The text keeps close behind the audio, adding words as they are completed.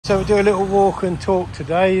So we'll do a little walk and talk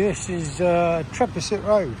today. This is Thappraya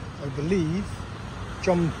Road, I believe,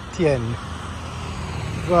 Jomtien.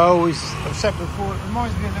 Well, I've said before, it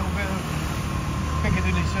reminds me a little bit of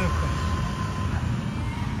Piccadilly Circus.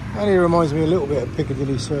 Only reminds me a little bit of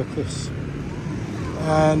Piccadilly Circus.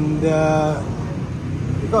 And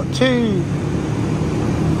we've got two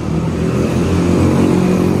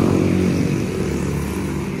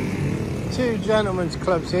gentlemen's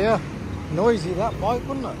clubs here. Noisy that bike,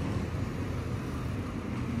 wouldn't it?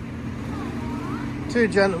 Two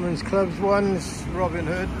gentlemen's clubs. One's Robin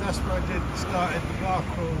Hood. That's where I started the bar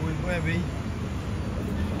crawl with Webby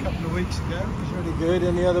a couple of weeks ago. It was really good.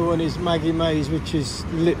 And the other one is Hemmingways, which is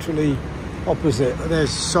literally opposite. There's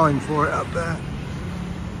a sign for it up there.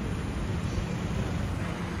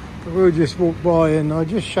 But we'll just walk by and I'll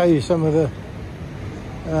just show you some of the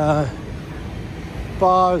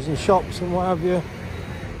bars and shops and what have you.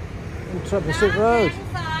 Thappraya Road.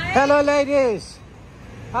 Hello ladies,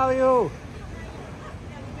 how are you?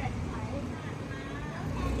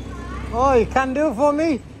 Oh, you can do for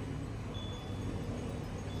me?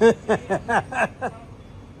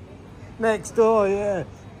 Next door, yeah.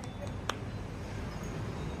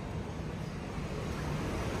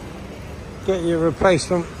 Get your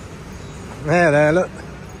replacement. There, look.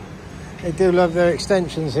 They do love their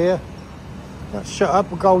extensions here. That's shut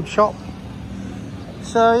up, a gold shop.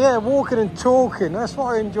 So yeah, walking and talking, that's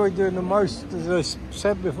what I enjoyed doing the most. As I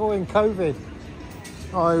said before, in COVID,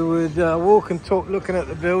 I would walk and talk looking at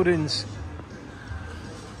the buildings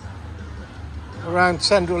around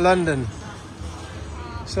central London.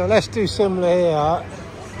 So let's do similar here.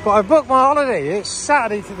 But I booked my holiday, it's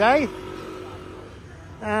Saturday today.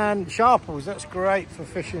 And Sharples, that's great for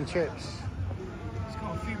fish and chips. It's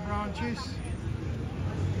got a few branches.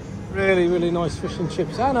 Really, really nice fish and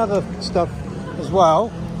chips and other stuff as well,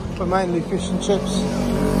 but mainly fish and chips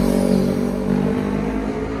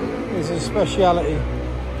is a speciality.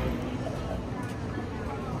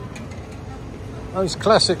 Oh, it's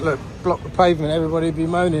classic, look, block the pavement, everybody'd be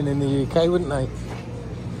moaning in the UK, wouldn't they?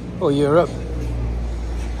 Or Europe.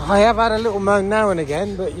 I have had a little moan now and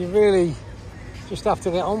again, but you really just have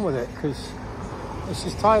to get on with it, because this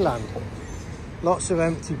is Thailand. Lots of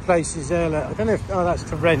empty places there. Look. I don't know if, oh, that's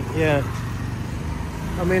to rent, yeah.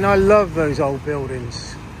 I mean, I love those old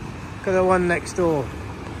buildings. Look at the one next door,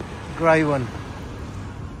 grey one.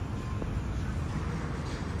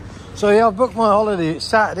 So yeah, I've booked my holiday. It's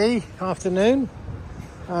Saturday afternoon,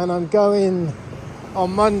 and I'm going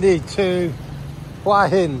on Monday to Hua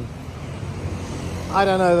Hin. I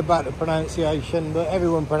don't know about the pronunciation, but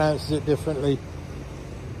everyone pronounces it differently.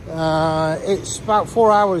 It's about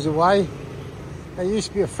 4 hours away. There used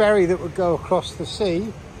to be a ferry that would go across the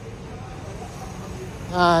sea.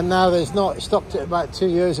 And now there's not. It stopped it about 2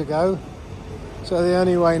 years ago. So the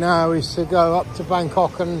only way now is to go up to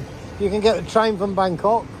Bangkok, and you can get the train from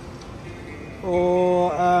Bangkok,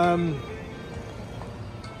 or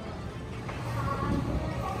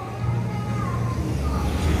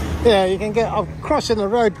yeah, you can get. I'm crossing the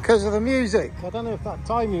road because of the music. I don't know if that's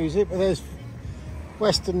Thai music, but there's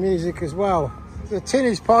Western music as well. The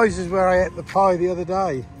Tinnies Pies is where I ate the pie the other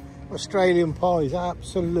day. Australian pies,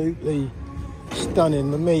 absolutely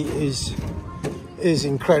stunning. The meat is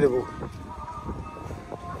incredible.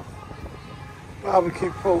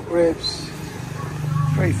 Barbecue pork ribs,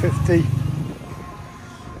 $3.50.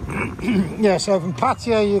 Yeah, so from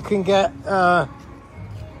Thappraya you can get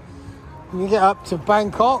up to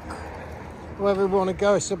Bangkok, wherever you want to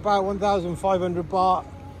go. It's about 1,500 baht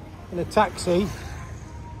in a taxi,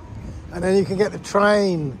 and then you can get the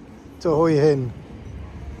train to Hua Hin.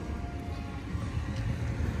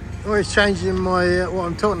 Always changing my what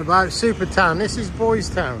I'm talking about. Super Town. This is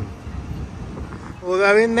Boys Town.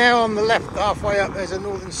 Although in there on the left, halfway up, there's a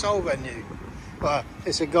Northern Soul venue. Well,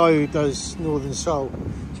 it's a guy who does Northern Soul.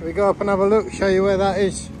 Shall we go up and have a look? Show you where that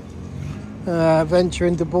is. Venture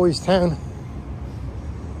into Boys Town.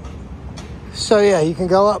 So yeah, you can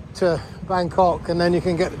go up to Bangkok and then you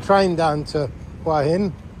can get the train down to Hua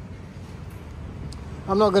Hin.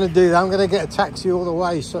 I'm not going to do that. I'm going to get a taxi all the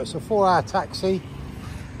way. So it's a 4-hour taxi.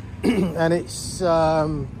 And it's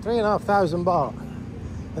 3,500 baht,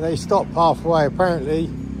 and they stop halfway. Apparently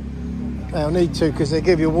they'll need to, because they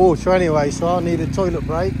give you water anyway, so I'll need a toilet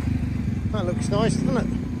break. That looks nice, doesn't it?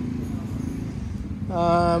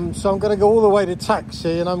 So I'm going to go all the way to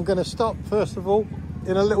taxi, and I'm going to stop first of all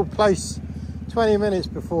in a little place 20 minutes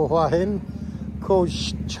before Hua Hin called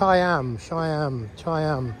Chayam.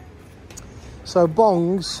 So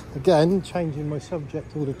Bongs, again changing my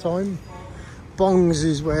subject all the time, Bongs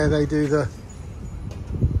is where they do the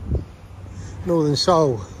Northern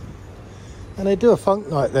Soul. And they do a funk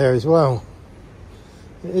night there as well.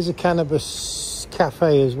 It is a cannabis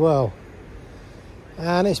cafe as well.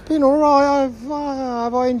 And it's been alright.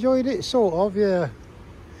 Have I enjoyed it? Sort of, yeah.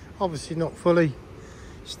 Obviously not fully.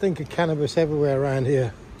 Stink of cannabis everywhere around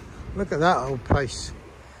here. Look at that old place.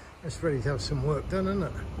 It's ready to have some work done, isn't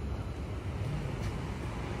it?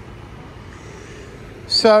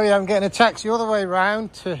 So yeah, I'm getting a taxi all the way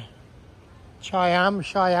round to Siam,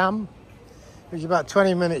 which is about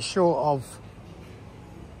 20 minutes short of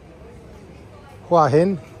Hua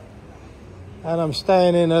Hin. And I'm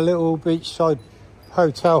staying in a little beachside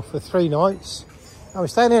hotel for 3 nights. I'm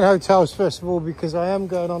staying in hotels first of all because I am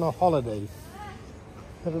going on a holiday.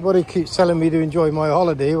 Everybody keeps telling me to enjoy my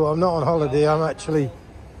holiday. Well, I'm not on holiday. I'm actually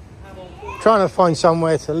trying to find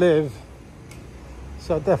somewhere to live.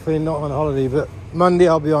 So definitely not on holiday, but Monday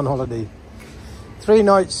I'll be on holiday. 3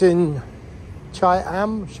 nights in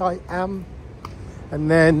Siam,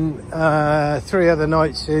 and then 3 other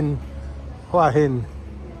nights in Hua Hin.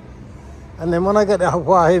 And then when I get to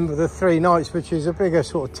Hua Hin for the 3 nights, which is a bigger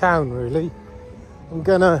sort of town really, I'm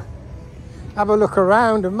gonna have a look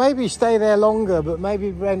around and maybe stay there longer, but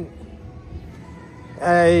maybe rent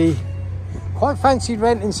quite fancied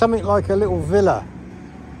renting something like a little villa.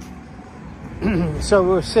 So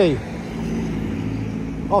we'll see.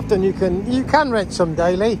 Often you can rent some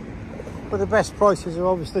daily, but the best prices are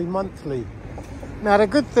obviously monthly. Now the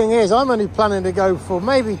good thing is I'm only planning to go for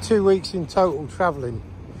maybe 2 weeks in total travelling,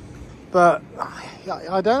 but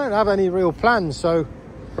I don't have any real plans, so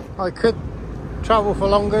I could travel for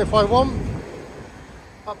longer if I want.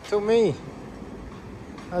 Up to me,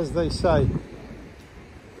 as they say.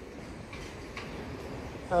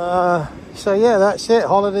 So yeah, that's it,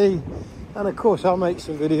 holiday. And of course I'll make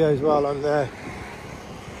some videos while I'm there.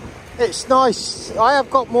 It's nice. I have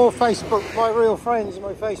got more Facebook, my real friends,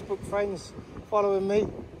 my Facebook friends following me.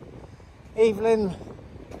 Evelyn,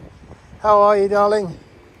 how are you, darling?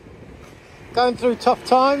 Going through tough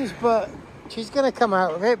times, but she's going to come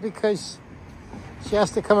out of it because she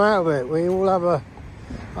has to come out of it. We all have a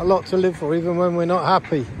lot to live for, even when we're not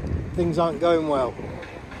happy. Things aren't going well.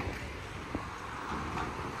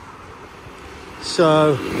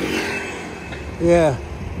 So, yeah.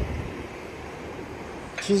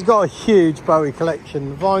 She's got a huge Bowie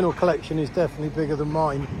collection. The vinyl collection is definitely bigger than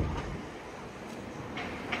mine.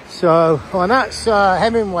 So, and that's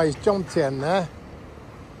Hemmingways, Jomtien there.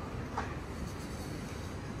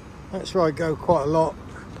 That's where I go quite a lot.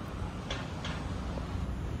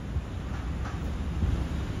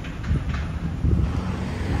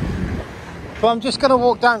 But I'm just going to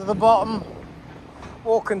walk down to the bottom,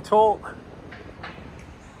 walk and talk.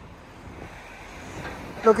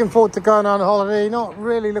 Looking forward to going on holiday. Not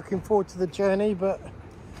really looking forward to the journey, but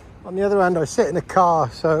on the other hand, I sit in a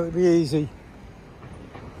car, so it'll be easy.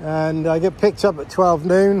 And I get picked up at 12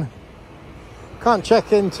 noon. Can't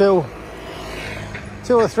check in till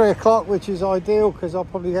 2 or 3 o'clock, which is ideal because I'll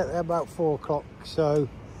probably get there about 4 o'clock. So,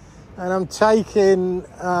 and I'm taking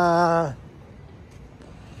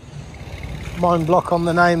mind block on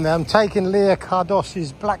the name there. I'm taking Leah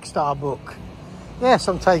Cardos's Black Star book. Yes,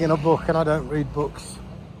 I'm taking a book, and I don't read books.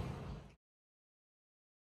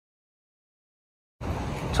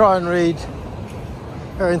 Try and read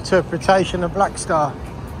her interpretation of Black Star.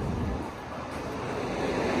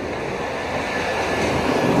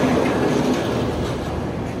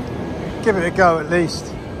 Give it a go at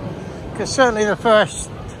least, because certainly the first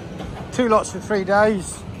 2 lots of 3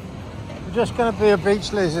 days we're just going to be a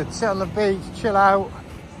beach lizard, sit on the beach, chill out.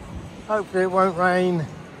 Hopefully it won't rain.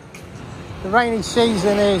 The rainy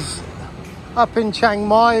season is up in Chiang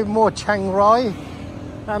Mai, more Chiang Rai,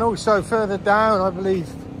 and also further down I believe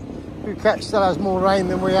Phuket still has more rain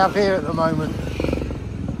than we have here at the moment.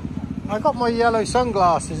 I got my yellow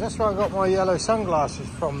sunglasses, that's where I got my yellow sunglasses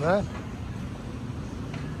from there.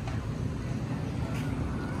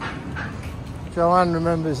 Joanne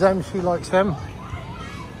remembers them, she likes them.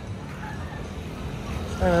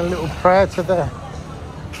 And a little prayer to the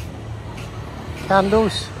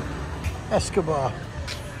candles. Escobar,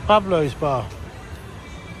 Pablo's bar.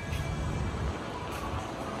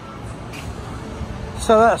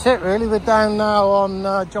 So that's it really, we're down now on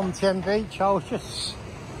Jomtien Beach. I'll just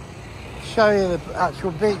show you the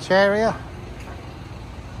actual beach area.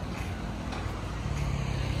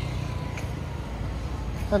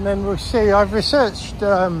 And then we'll see. I've researched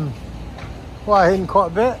Hua Hin quite a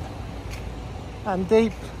bit. And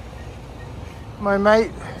Deep, my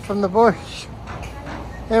mate from the bush,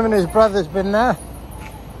 him and his brother's been there.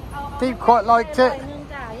 Deep quite liked it.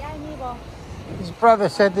 His brother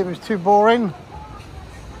said it was too boring.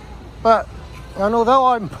 But, and although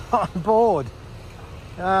I'm bored,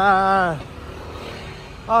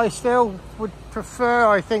 I still would prefer,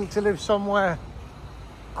 I think, to live somewhere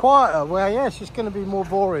quieter, where yes, it's going to be more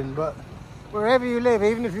boring, but wherever you live,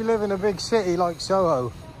 even if you live in a big city like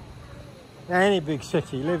Soho, any big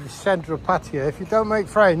city, live in the centre of Thappraya, if you don't make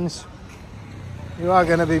friends, you are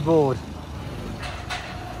going to be bored.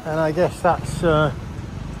 And I guess that's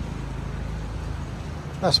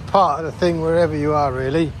part of the thing wherever you are,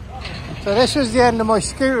 really. So this was the end of my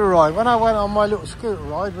scooter ride. When I went on my little scooter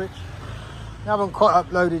ride, which I haven't quite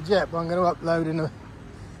uploaded yet, but I'm going to upload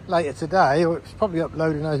later today, or it's probably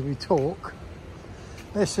uploading as we talk.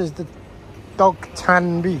 This is the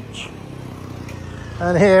Jomtien beach.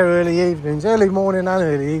 And here early morning and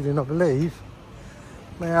early evening, I believe,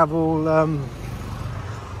 they have all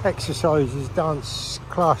exercises, dance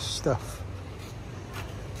class stuff.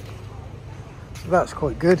 So that's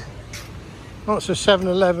quite good. Lots of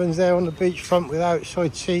 7-Elevens there on the beachfront with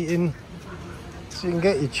outside seating, so you can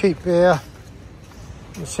get your cheap beer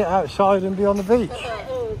and sit outside and be on the beach.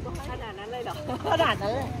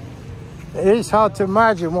 It is hard to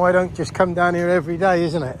imagine why I don't just come down here every day,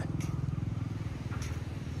 isn't it?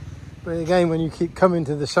 But again, when you keep coming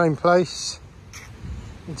to the same place,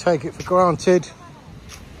 you take it for granted.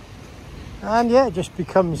 And yeah, it just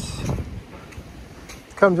becomes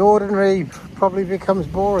ordinary, probably becomes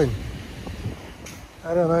boring.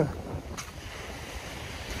 I don't know.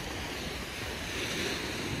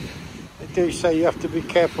 They do say you have to be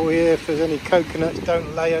careful here. If there's any coconuts,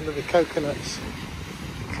 don't lay under the coconuts,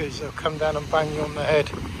 because they'll come down and bang you on the head.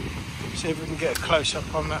 See if we can get a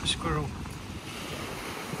close-up on that squirrel.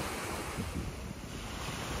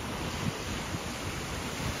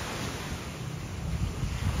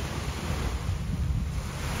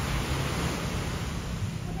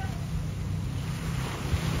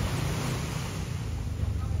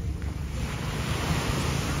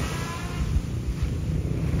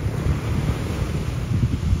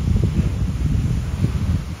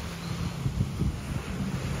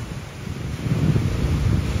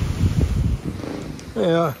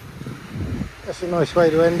 Yeah, that's a nice way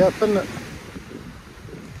to end up, isn't it?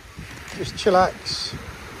 Just chillax.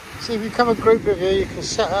 See, if you come a group of you, you can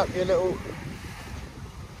set up your little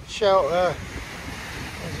shelter.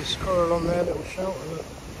 There's a squirrel on there, little shelter. Look.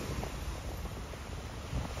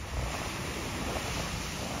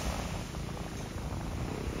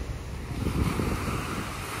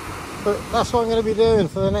 But that's what I'm going to be doing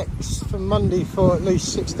from Monday for at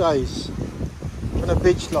least 6 days. On a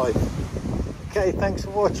beach life. Okay, thanks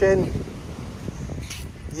for watching.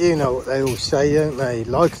 You know what they all say, don't they?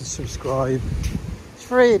 Like and subscribe. It's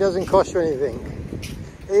free, it doesn't cost you anything.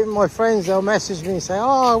 Even my friends, they'll message me and say,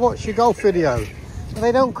 oh, I watched your golf video. So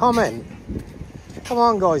they don't comment. Come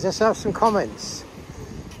on guys, let's have some comments.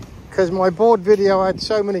 Because my board video had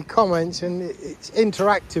so many comments and it's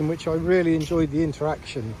interacting, which I really enjoyed the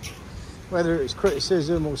interaction. Whether it was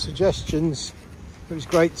criticism or suggestions, it was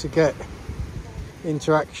great to get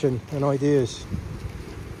interaction and ideas.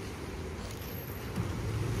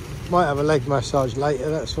 Might have a leg massage later,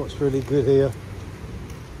 that's what's really good here.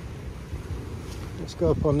 Let's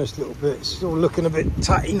go up on this little bit. It's all looking a bit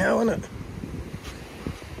tatty now, isn't it?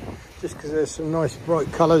 Just because there's some nice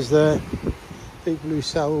bright colours there. People who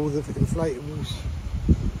sell all the inflatables.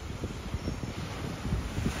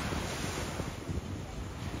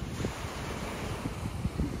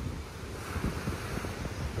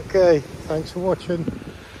 Okay, thanks for watching.